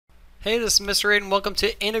Hey, this is Mr. Aiden. Welcome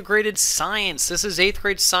to Integrated Science. This is 8th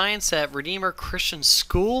grade science at Redeemer Christian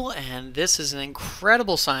School, and this is an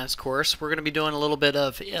incredible science course. We're going to be doing a little bit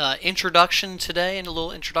of introduction today and a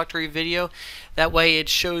little introductory video. That way it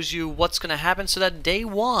shows you what's going to happen so that day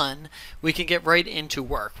one we can get right into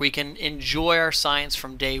work. We can enjoy our science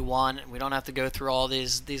from day one, and we don't have to go through all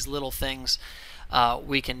these little things.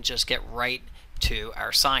 We can just get right to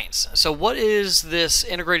our science. So what is this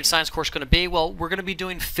integrated science course going to be? Well, we're going to be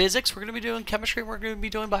doing physics, we're going to be doing chemistry, we're going to be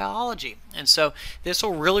doing biology. And so this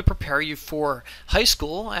will really prepare you for high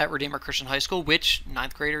school at Redeemer Christian High School, which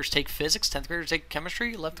 9th graders take physics, 10th graders take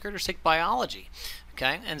chemistry, 11th graders take biology.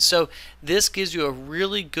 Okay, and so this gives you a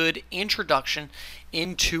really good introduction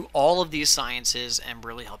into all of these sciences and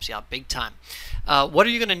really helps you out big time. What are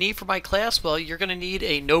you going to need for my class? Well, you're going to need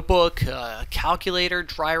a notebook, calculator,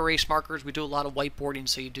 dry erase markers. We do a lot of whiteboarding,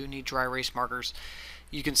 so you do need dry erase markers.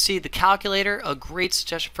 You can see the calculator. A great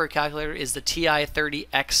suggestion for a calculator is the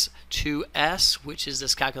TI-30X2S, which is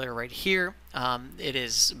this calculator right here. It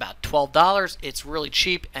is about $12. It's really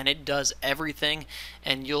cheap, and it does everything,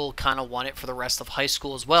 and you'll kind of want it for the rest of high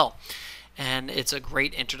school as well. And it's a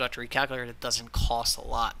great introductory calculator that doesn't cost a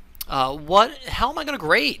lot. How am I going to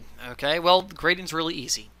grade? Okay, well, grading's really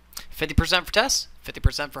easy. 50% for tests,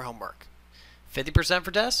 50% for homework. 50%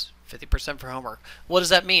 for tests, 50% for homework. What does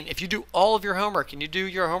that mean? If you do all of your homework and you do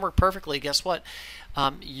your homework perfectly, guess what?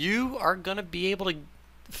 You are going to be able to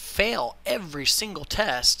fail every single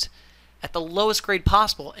test at the lowest grade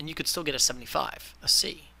possible, and you could still get a 75, a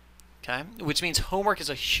C. Okay, which means homework is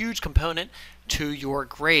a huge component to your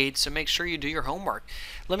grade, so make sure you do your homework.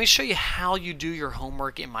 Let me show you how you do your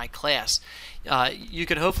homework in my class. You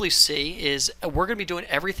can hopefully see is we're going to be doing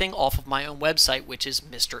everything off of my own website, which is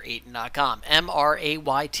mrayton.com,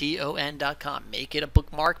 MRAYTON.com. Make it a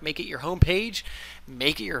bookmark, make it your homepage,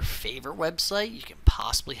 make it your favorite website you can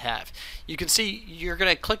possibly have. You can see you're going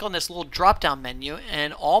to click on this little drop-down menu,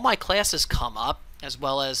 and all my classes come up, as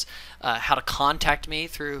well as how to contact me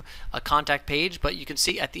through a contact page. But you can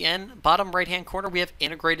see at the end, bottom right hand corner, we have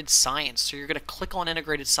Integrated Science. So you're going to click on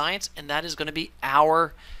Integrated Science, and that is going to be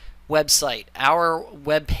our website, our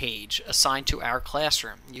web page assigned to our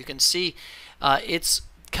classroom. You can see it's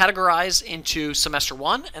categorized into semester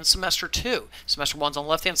 1 and semester 2. Semester 1's on the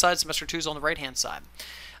left hand side, semester 2's on the right hand side.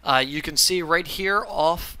 You can see right here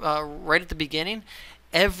right at the beginning,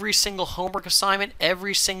 every single homework assignment,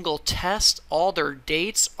 every single test, all their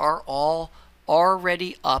dates are all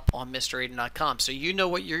already up on mrayton.com. So you know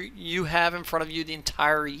what you have in front of you the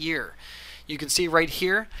entire year. You can see right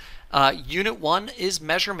here, Unit 1 is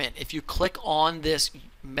measurement. If you click on this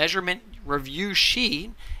measurement review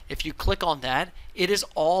sheet, if you click on that, it is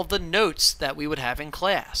all the notes that we would have in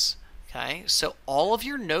class. Okay, so all of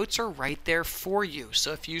your notes are right there for you.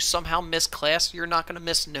 So if you somehow miss class, you're not going to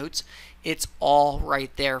miss notes. It's all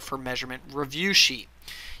right there for measurement review sheet.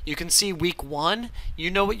 You can see week 1.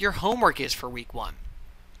 You know what your homework is for week 1.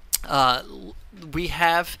 We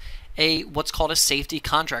have what's called a safety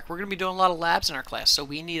contract. We're going to be doing a lot of labs in our class, so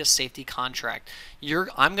we need a safety contract.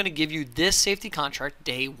 I'm going to give you this safety contract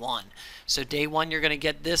day 1. So day 1, you're going to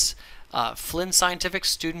get this Flynn Scientific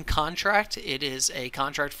student contract. It is a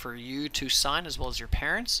contract for you to sign as well as your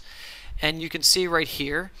parents. And you can see right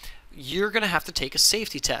here, you're going to have to take a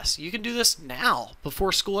safety test. You can do this now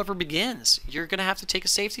before school ever begins. You're going to have to take a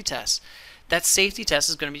safety test. That safety test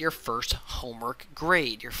is going to be your first homework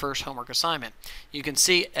grade, your first homework assignment. You can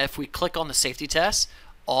see if we click on the safety test,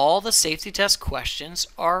 all the safety test questions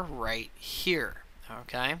are right here.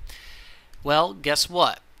 Okay. Well, guess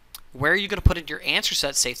what? Where you're going to put in your answer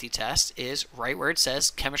set safety test is right where it says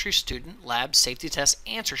Chemistry Student Lab Safety Test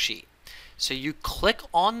Answer Sheet. So you click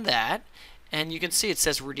on that, and you can see it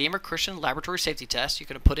says Redeemer Christian Laboratory Safety Test. You're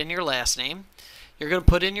going to put in your last name. You're going to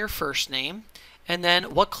put in your first name, and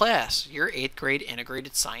then what class? Your 8th grade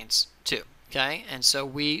Integrated Science 2. Okay, and so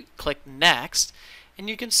we click Next, and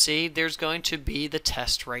you can see there's going to be the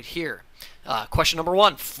test right here. Question number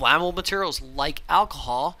 1, flammable materials like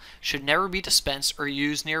alcohol should never be dispensed or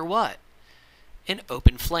used near what? An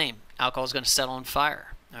open flame. Alcohol is going to set on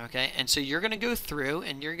fire. Okay, and so you're going to go through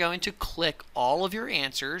and you're going to click all of your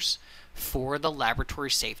answers for the laboratory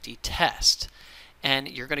safety test. And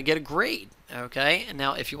you're going to get a grade. Okay, and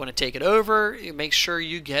now if you want to take it over, make sure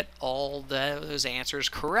you get all those answers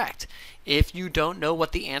correct. If you don't know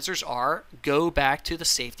what the answers are, go back to the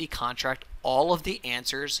safety contract. All of the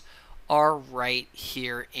answers are right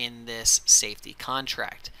here in this safety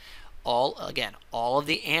contract. Again, all of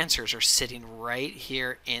the answers are sitting right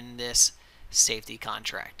here in this safety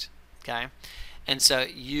contract. Okay, and so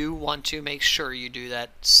you want to make sure you do that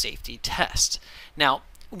safety test. Now,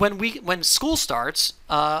 when school starts,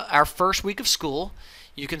 our first week of school,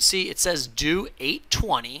 you can see it says due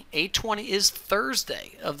 8/20. 8/20 is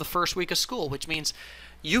Thursday of the first week of school, which means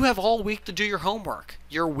you have all week to do your homework,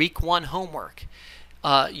 your week 1 homework.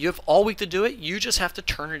 You have all week to do it. You just have to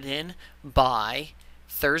turn it in by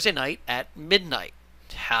Thursday night at midnight.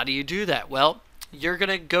 How do you do that? Well, you're going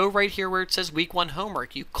to go right here where it says week 1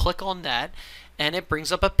 homework. You click on that, and it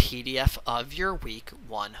brings up a PDF of your week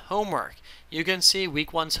 1 homework. You can see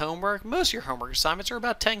week 1's homework. Most of your homework assignments are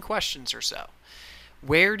about 10 questions or so.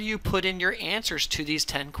 Where do you put in your answers to these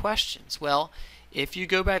 10 questions? Well, if you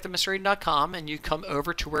go back to MrReading.com and you come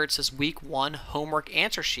over to where it says week 1 homework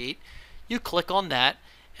answer sheet, you click on that,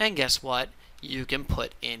 and guess what? You can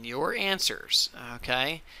put in your answers.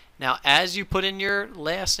 Okay? Now, as you put in your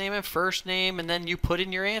last name and first name, and then you put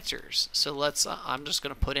in your answers. So I'm just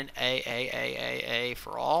going to put in A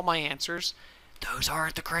for all my answers. Those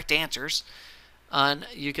aren't the correct answers. And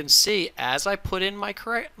you can see as I put in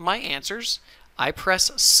my answers, I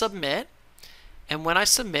press submit. And when I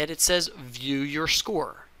submit, it says view your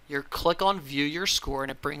score. You click on view your score,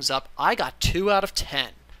 and it brings up I got 2 out of 10,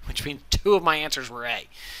 which means 2 of my answers were A.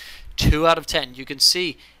 2 out of 10. You can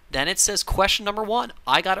see then it says question number 1,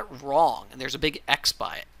 I got it wrong, and there's a big X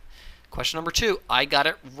by it. Question number 2, I got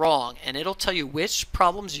it wrong, and it'll tell you which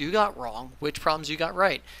problems you got wrong, which problems you got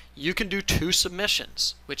right. You can do 2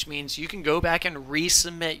 submissions, which means you can go back and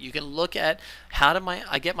resubmit. You can look at how did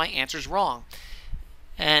I get my answers wrong,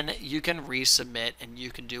 and you can resubmit, and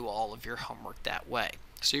you can do all of your homework that way.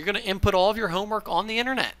 So you're going to input all of your homework on the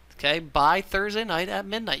internet. Okay, by Thursday night at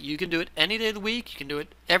midnight. You can do it any day of the week. You can do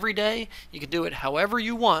it every day. You can do it however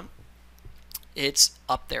you want. It's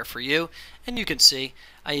up there for you. And you can see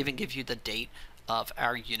I even give you the date of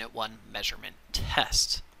our Unit 1 measurement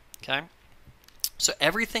test. Okay, so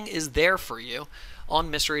everything is there for you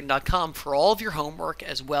on MrReading.com for all of your homework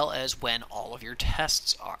as well as when all of your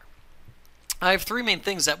tests are. I have 3 main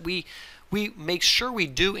things that we make sure we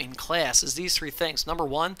do in class is these 3 things. Number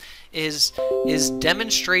 1 is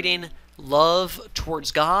demonstrating love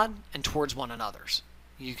towards God and towards one another.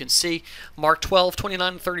 You can see Mark 12:29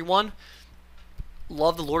 and 31.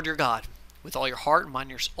 Love the Lord your God with all your heart,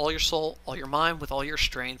 mind, all your soul, all your mind, with all your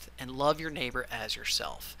strength, and love your neighbor as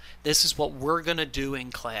yourself. This is what we're going to do in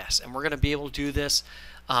class, and we're going to be able to do this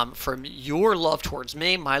from your love towards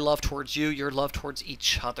me, my love towards you, your love towards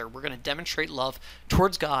each other. We're going to demonstrate love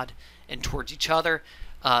towards God and towards each other.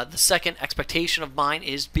 The second expectation of mine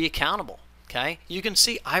is be accountable. Okay, you can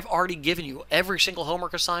see I've already given you every single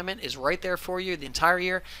homework assignment is right there for you the entire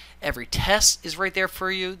year. Every test is right there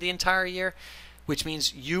for you the entire year, which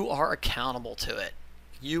means you are accountable to it.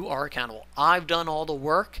 You are accountable. I've done all the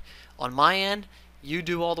work on my end. You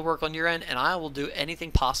do all the work on your end, and I will do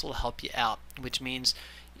anything possible to help you out, which means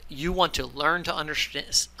you want to learn to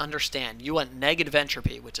understand. You want negative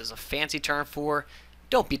entropy, which is a fancy term for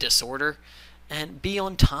don't be disorder, and be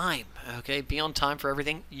on time. Okay, be on time for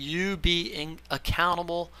everything. You being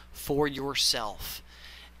accountable for yourself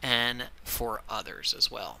and for others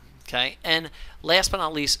as well. Okay, and last but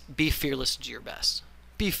not least, be fearless to do your best.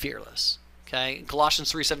 Be fearless. Okay,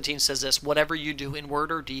 Colossians 3:17 says this: whatever you do in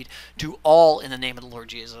word or deed, do all in the name of the Lord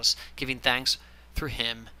Jesus, giving thanks through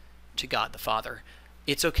him to God the Father.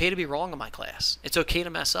 It's okay to be wrong in my class. It's okay to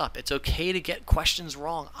mess up. It's okay to get questions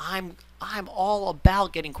wrong. I'm all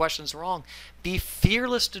about getting questions wrong. Be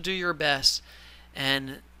fearless to do your best,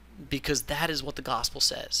 and because that is what the gospel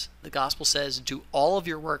says. The gospel says do all of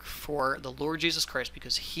your work for the Lord Jesus Christ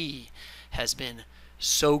because he has been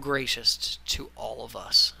so gracious to all of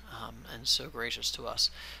us and so gracious to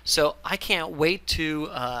us. So I can't wait to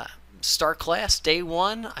start class day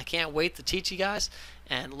 1. I can't wait to teach you guys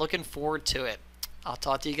and looking forward to it. I'll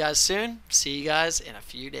talk to you guys soon. See you guys in a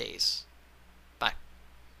few days.